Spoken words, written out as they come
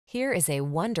Here is a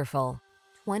wonderful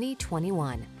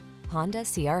 2021 Honda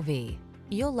CR-V.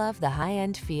 You'll love the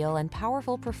high-end feel and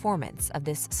powerful performance of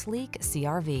this sleek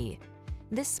CR-V.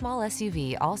 This small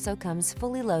SUV also comes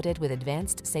fully loaded with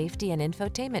advanced safety and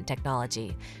infotainment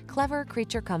technology, clever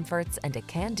creature comforts, and a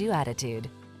can-do attitude.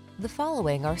 The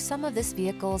following are some of this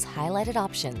vehicle's highlighted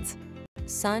options: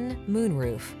 sun,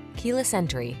 moonroof, keyless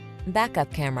entry,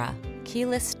 backup camera,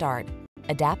 keyless start,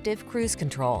 adaptive cruise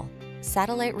control,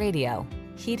 satellite radio,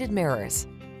 heated mirrors,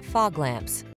 fog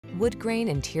lamps, wood grain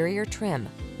interior trim,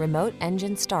 remote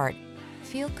engine start.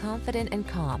 Feel confident and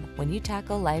calm when you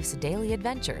tackle life's daily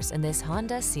adventures in this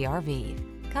Honda CR-V.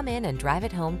 Come in and drive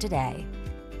it home today.